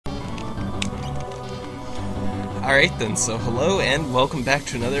Alright then, so hello and welcome back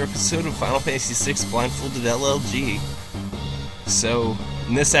to another episode of Final Fantasy VI Blindfolded LLG. So,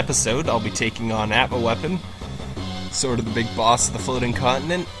 in this episode, I'll be taking on Atma Weapon, sort of the big boss of the floating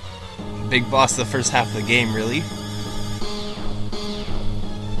continent. Big boss of the first half of the game, really.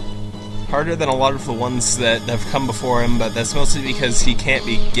 Harder than a lot of the ones that have come before him, but that's mostly because he can't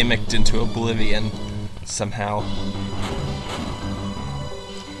be gimmicked into oblivion, somehow.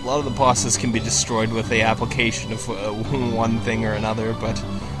 A lot of the bosses can be destroyed with the application of one thing or another, but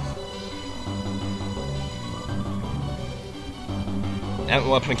Atma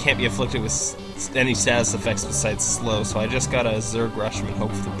Weapon can't be afflicted with any status effects besides slow, so I just got a Zerg Rush him and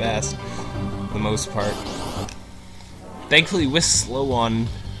hope for the best, for the most part. Thankfully, with slow on,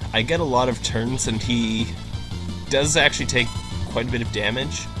 I get a lot of turns, and he does actually take quite a bit of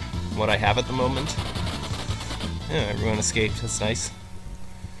damage from what I have at the moment. Yeah, everyone escaped, that's nice.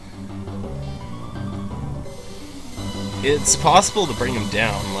 It's possible to bring him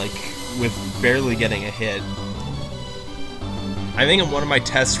down, like, with barely getting a hit. I think in one of my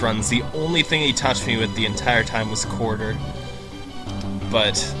test runs, the only thing he touched me with the entire time was quarter.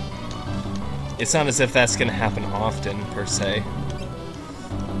 But it's not as if that's going to happen often, per se.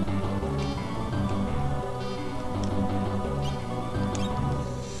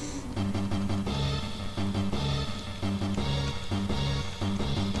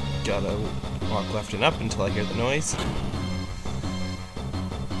 Gotta walk left and up until I hear the noise.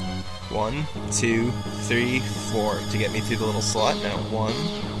 1, 2, 3, 4 to get me through the little slot. Now 1,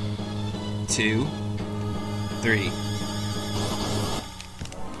 2, 3.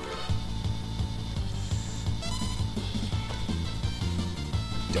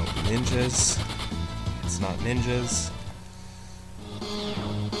 Don't be ninjas. It's not ninjas.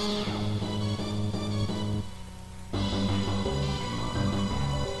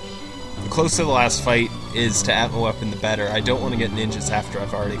 The closer to the last fight is to Atma Weapon, the better. I don't want to get ninjas after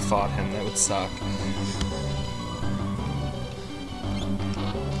I've already fought him. That would suck.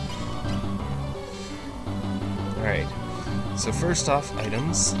 Alright. So first off,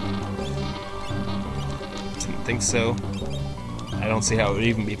 items. Didn't think so. I don't see how it would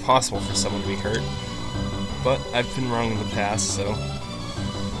even be possible for someone to be hurt. But I've been wrong in the past, so...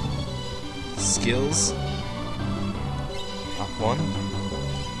 Skills. Top 1.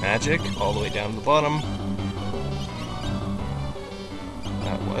 Magic, all the way down to the bottom.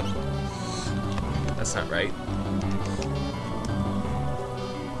 What? That's not right.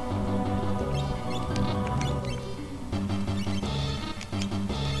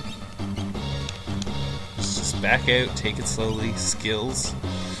 Just back out, take it slowly. Skills.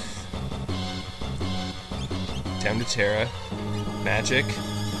 Down to Terra. Magic.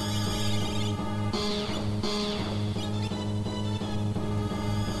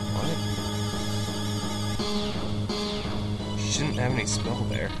 Didn't have any spell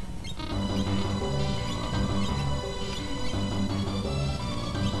there.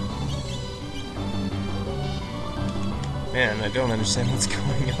 Man, I don't understand what's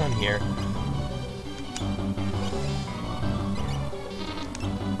going on here.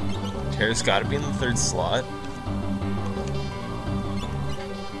 Terra's gotta be in the third slot.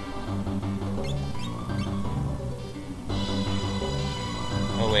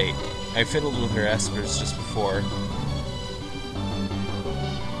 Oh wait, I fiddled with her espers just before.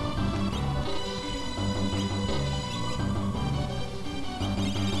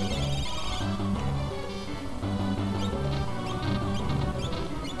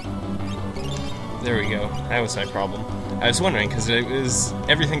 There we go. That was my problem. I was wondering, because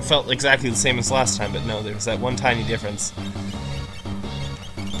everything felt exactly the same as last time, but no, there was that one tiny difference.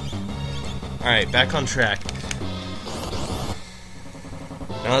 Alright, back on track.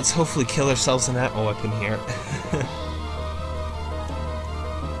 Now let's hopefully kill ourselves an Atma Weapon here.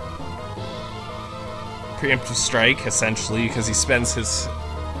 Preemptive strike, essentially, because he spends his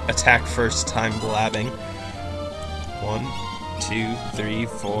attack first time blabbing. 1, 2, 3,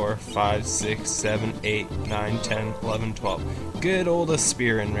 4, 5, 6, 7, 8, 9, 10, 11, 12. Good old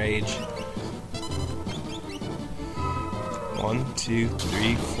Spear and Rage. 1, 2,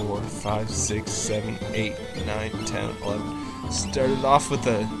 3, 4, 5, 6, 7, 8, 9, 10, 11. Started off with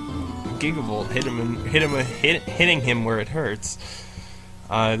a Gigavolt, hitting him where it hurts.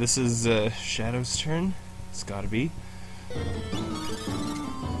 This is Shadow's turn. It's gotta be.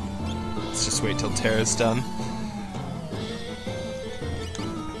 Let's just wait till Terra's done.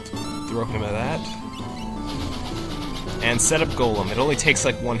 Throw him at that. And set up Golem. It only takes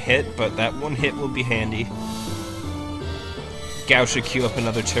like one hit, but that one hit will be handy. Gao should queue up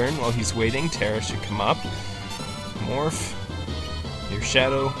another turn while he's waiting. Terra should come up. Morph. Your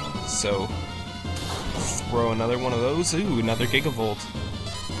Shadow. So Throw another one of those. Ooh, another Gigavolt.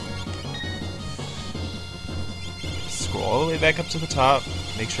 Scroll all the way back up to the top.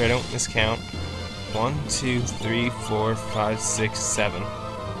 Make sure I don't miscount. 1, 2, 3, 4, 5, 6, 7.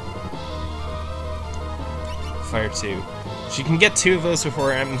 Fire 2. She can get 2 of those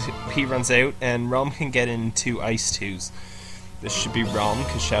before MP runs out, and Realm can get in 2 Ice 2s. This should be Realm,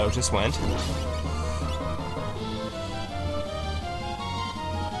 because Shadow just went.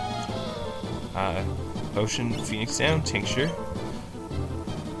 Potion, Phoenix down, Tincture.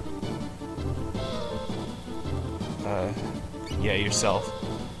 Yeah, yourself.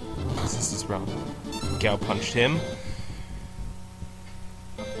 This is Realm. Gao punched him.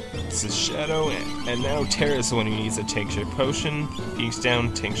 This is Shadow, and now Terra's the one who needs a Tincture. Potion, Phoenix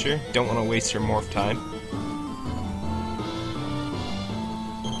down, Tincture. Don't want to waste your Morph time.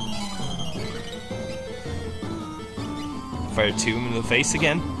 Fire 2 him in the face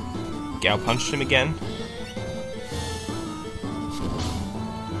again. Gao punched him again.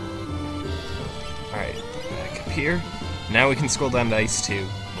 Alright, back up here. Now we can scroll down to Ice 2.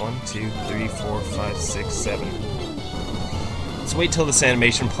 1, 2, 3, 4, 5, 6, 7. Let's wait till this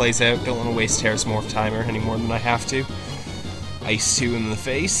animation plays out. Don't want to waste Terra's Morph timer any more than I have to. Ice 2 in the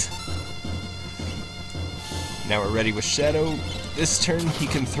face. Now we're ready with Shadow. This turn he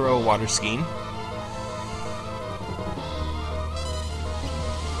can throw a Water Skiing.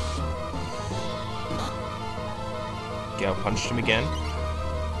 Gao punched him again.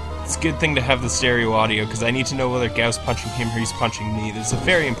 It's a good thing to have the stereo audio, because I need to know whether Gao's punching him or he's punching me. There's a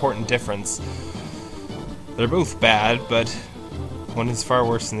very important difference. They're both bad, but one is far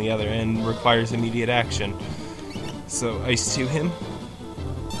worse than the other and requires immediate action. So, Ice 2 him.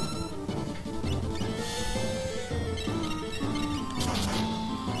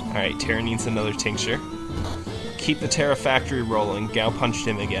 Alright, Terra needs another Tincture. Keep the Terra factory rolling. Gao punched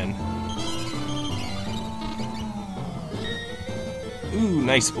him again. Ooh,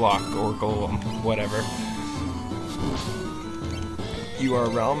 nice block, or Golem, whatever. You are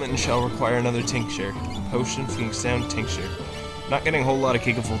Realm and shall require another Tincture. Potion, Phoenix down, Tincture. Not getting a whole lot of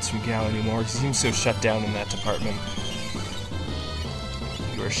Gigavolts from Gao anymore. He seems so shut down in that department.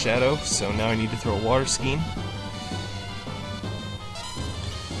 You are Shadow, so now I need to throw a Water Skiing.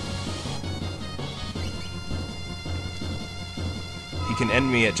 He can end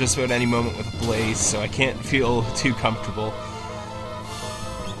me at just about any moment with a Blaze, so I can't feel too comfortable.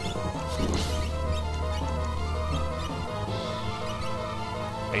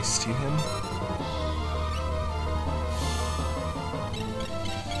 Ice to him.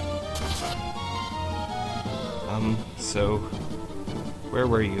 So where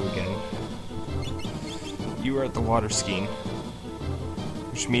were you again? You were at the Water Skiing,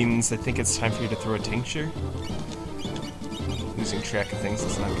 which means I think it's time for you to throw a Tincture. Losing track of things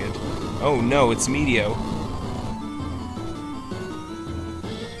is not good. Oh no, it's Meteor.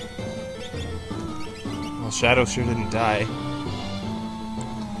 Well, Shadow sure didn't die.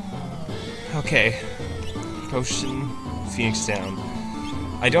 Okay. Potion, Phoenix down.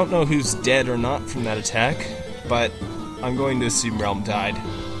 I don't know who's dead or not from that attack, but I'm going to assume Realm died.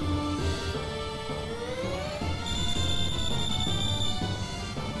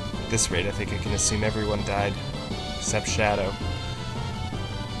 At this rate, I think I can assume everyone died, except Shadow.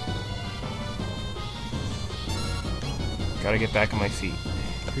 Gotta get back on my feet.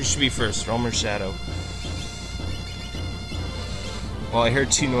 Who should be first, Realm or Shadow? Well, I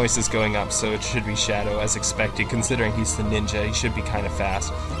heard 2 noises going up, so it should be Shadow, as expected. Considering he's the ninja, he should be kind of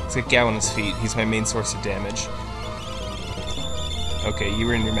fast. Let's get Gao on his feet. He's my main source of damage. Okay, you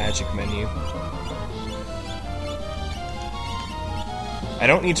were in your magic menu. I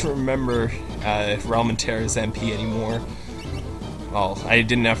don't need to remember Realm and Terra's MP anymore. Well, I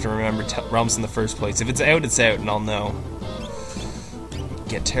didn't have to remember Realm's in the first place. If it's out, and I'll know.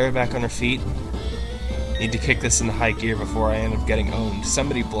 Get Terra back on her feet. Need to kick this into high gear before I end up getting owned.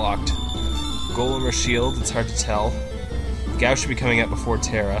 Somebody blocked. Golem or Shield, it's hard to tell. Gao should be coming up before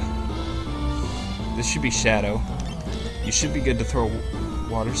Terra. This should be Shadow. You should be good to throw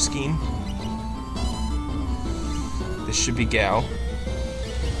Water Skiing. This should be Gao.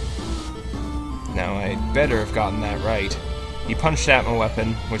 Now, I better have gotten that right. He punched Atma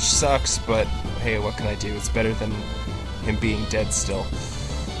Weapon, which sucks, but hey, what can I do? It's better than him being dead still.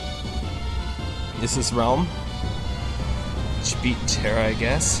 This is Realm. Should beat Terra, I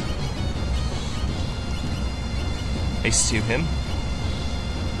guess. Ice to him.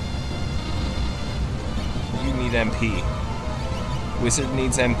 You need MP. Wizard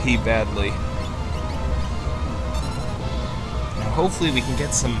needs MP badly. Now hopefully we can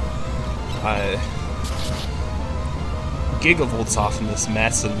get some Gigavolts off in this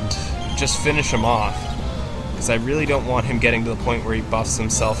mess and just finish him off. Because I really don't want him getting to the point where he buffs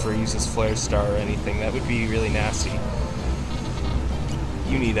himself or uses Flare Star or anything. That would be really nasty.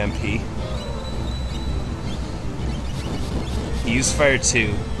 You need MP. He used Fire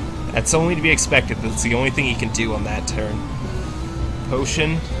 2. That's only to be expected. That's the only thing he can do on that turn.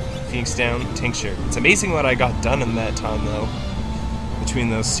 Potion, Phoenix down, Tincture. It's amazing what I got done in that time, though. Between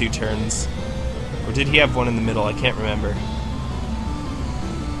those 2 turns. Or did he have one in the middle? I can't remember.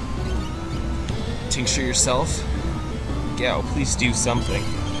 Tincture yourself. Go, please do something.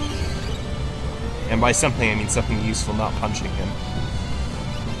 And by something, I mean something useful, not punching him.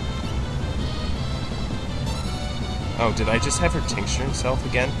 Oh, did I just have her tincture himself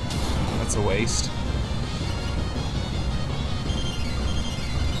again? That's a waste.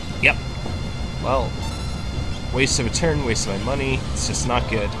 Yep. Well, waste of a turn, waste of my money. It's just not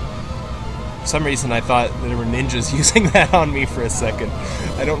good. For some reason I thought there were ninjas using that on me for a second.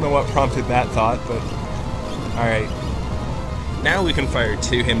 I don't know what prompted that thought, but... Alright. Now we can fire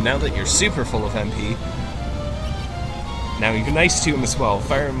to him, now that you're super full of MP. Now you're nice to him as well.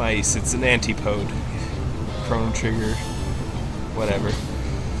 Fire Mice, it's an antipode. Chrono Trigger, whatever.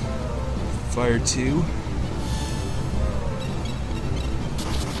 Fire 2.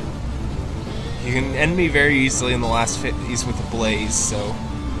 You can end me very easily in the last phase with a Blaze, so...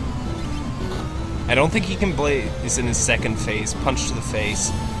 I don't think he can Blaze in his second phase. Punch to the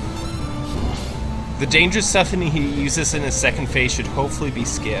face. The dangerous stuff he uses in his second phase should hopefully be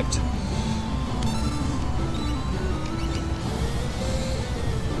skipped.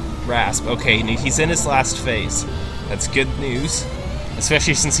 Rasp. Okay, he's in his last phase. That's good news.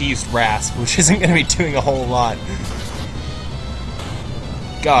 Especially since he used Rasp, which isn't going to be doing a whole lot.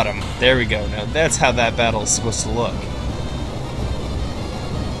 Got him. There we go. Now that's how that battle is supposed to look.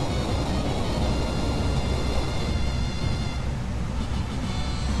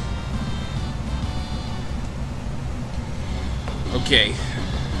 Okay,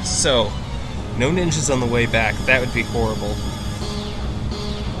 so, no ninjas on the way back. That would be horrible.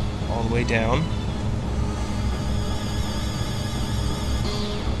 All the way down.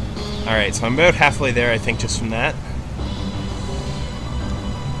 Alright, so I'm about halfway there, I think, just from that.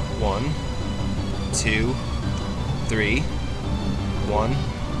 1, 2, 3. 1,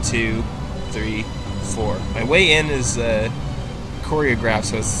 2, 3, 4. My way in is choreographed,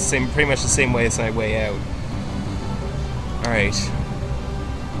 so it's the same, pretty much the same way as my way out. Alright.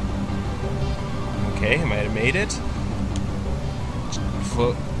 Okay, I might have made it.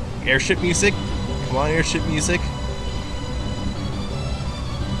 Airship music. Come on, airship music.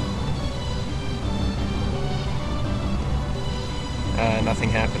 Nothing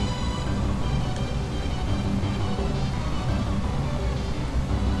happened.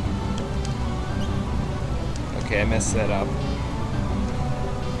 Okay, I messed that up.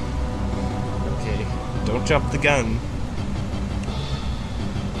 Okay, don't jump the gun.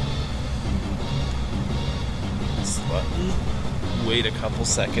 Button. Wait a couple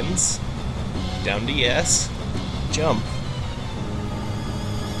seconds. Down to yes. Jump.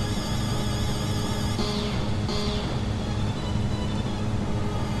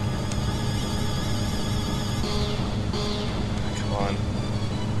 Come on.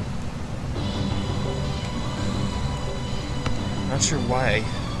 Not sure why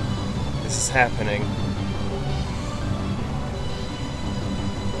this is happening.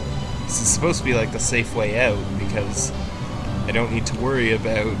 This is supposed to be like the safe way out, because I don't need to worry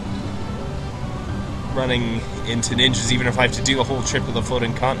about running into ninjas, even if I have to do a whole trip of the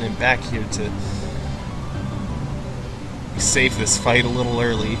floating continent back here to save this fight a little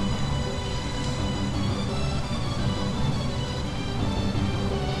early.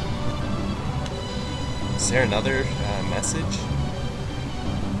 Is there another message?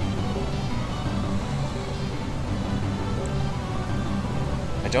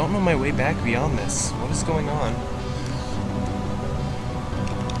 I don't know my way back beyond this. What is going on?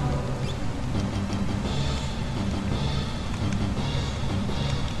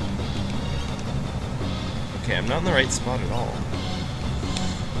 Okay, I'm not in the right spot at all.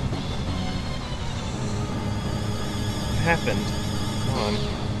 What happened? Come on.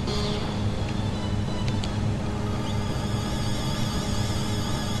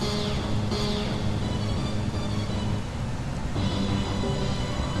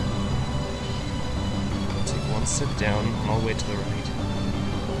 Step down all the way to the right.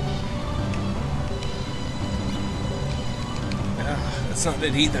 That's not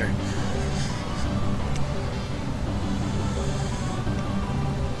it either.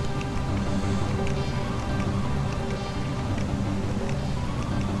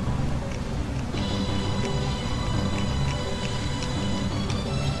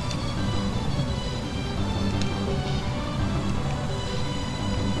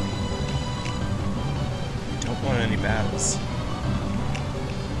 things.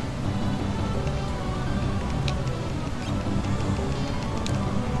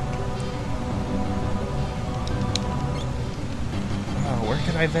 Oh, where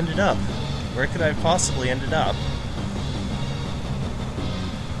could I have ended up? Where could I have possibly ended up?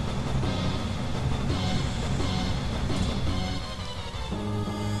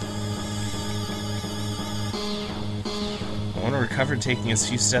 I want to recover taking as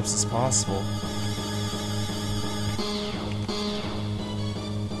few steps as possible.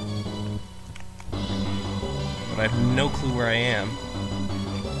 But I have no clue where I am.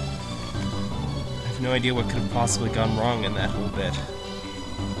 I have no idea what could have possibly gone wrong in that whole bit.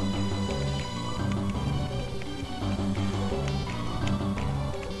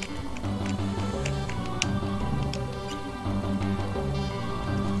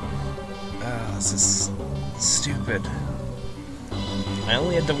 This is stupid. I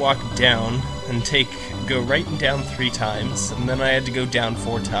only had to walk down and go right and down 3 times, and then I had to go down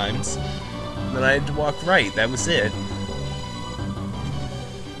 4 times, and then I had to walk right. That was it.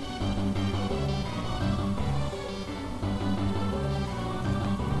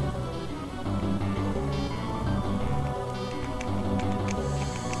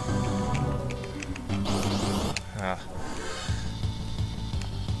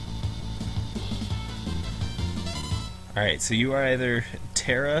 Alright, so you are either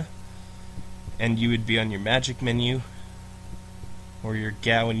Terra, and you would be on your magic menu, or you're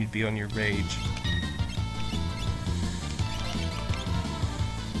Gao and you'd be on your rage.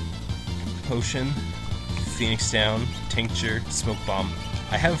 Potion, Phoenix Down, Tincture, Smoke Bomb.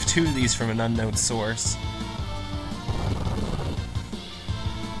 I have 2 of these from an unknown source.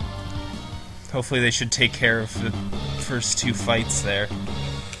 Hopefully they should take care of the first 2 fights there.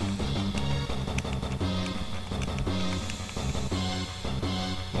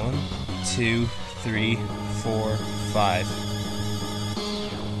 Two, 3, 4, 5.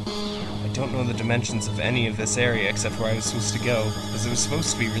 I don't know the dimensions of any of this area except where I was supposed to go, because it was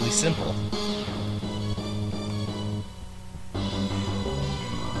supposed to be really simple.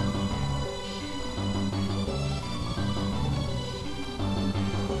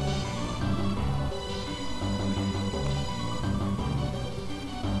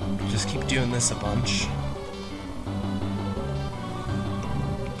 Just keep doing this a bunch.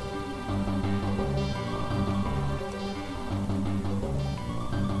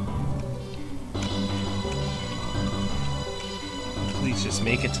 Please just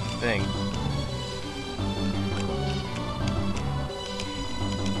make it to the thing.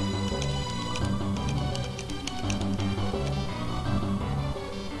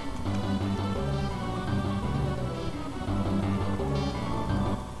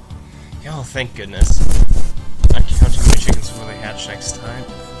 Oh, thank goodness. I'm counting my chickens before they hatch next time.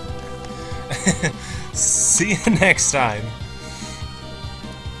 See you next time.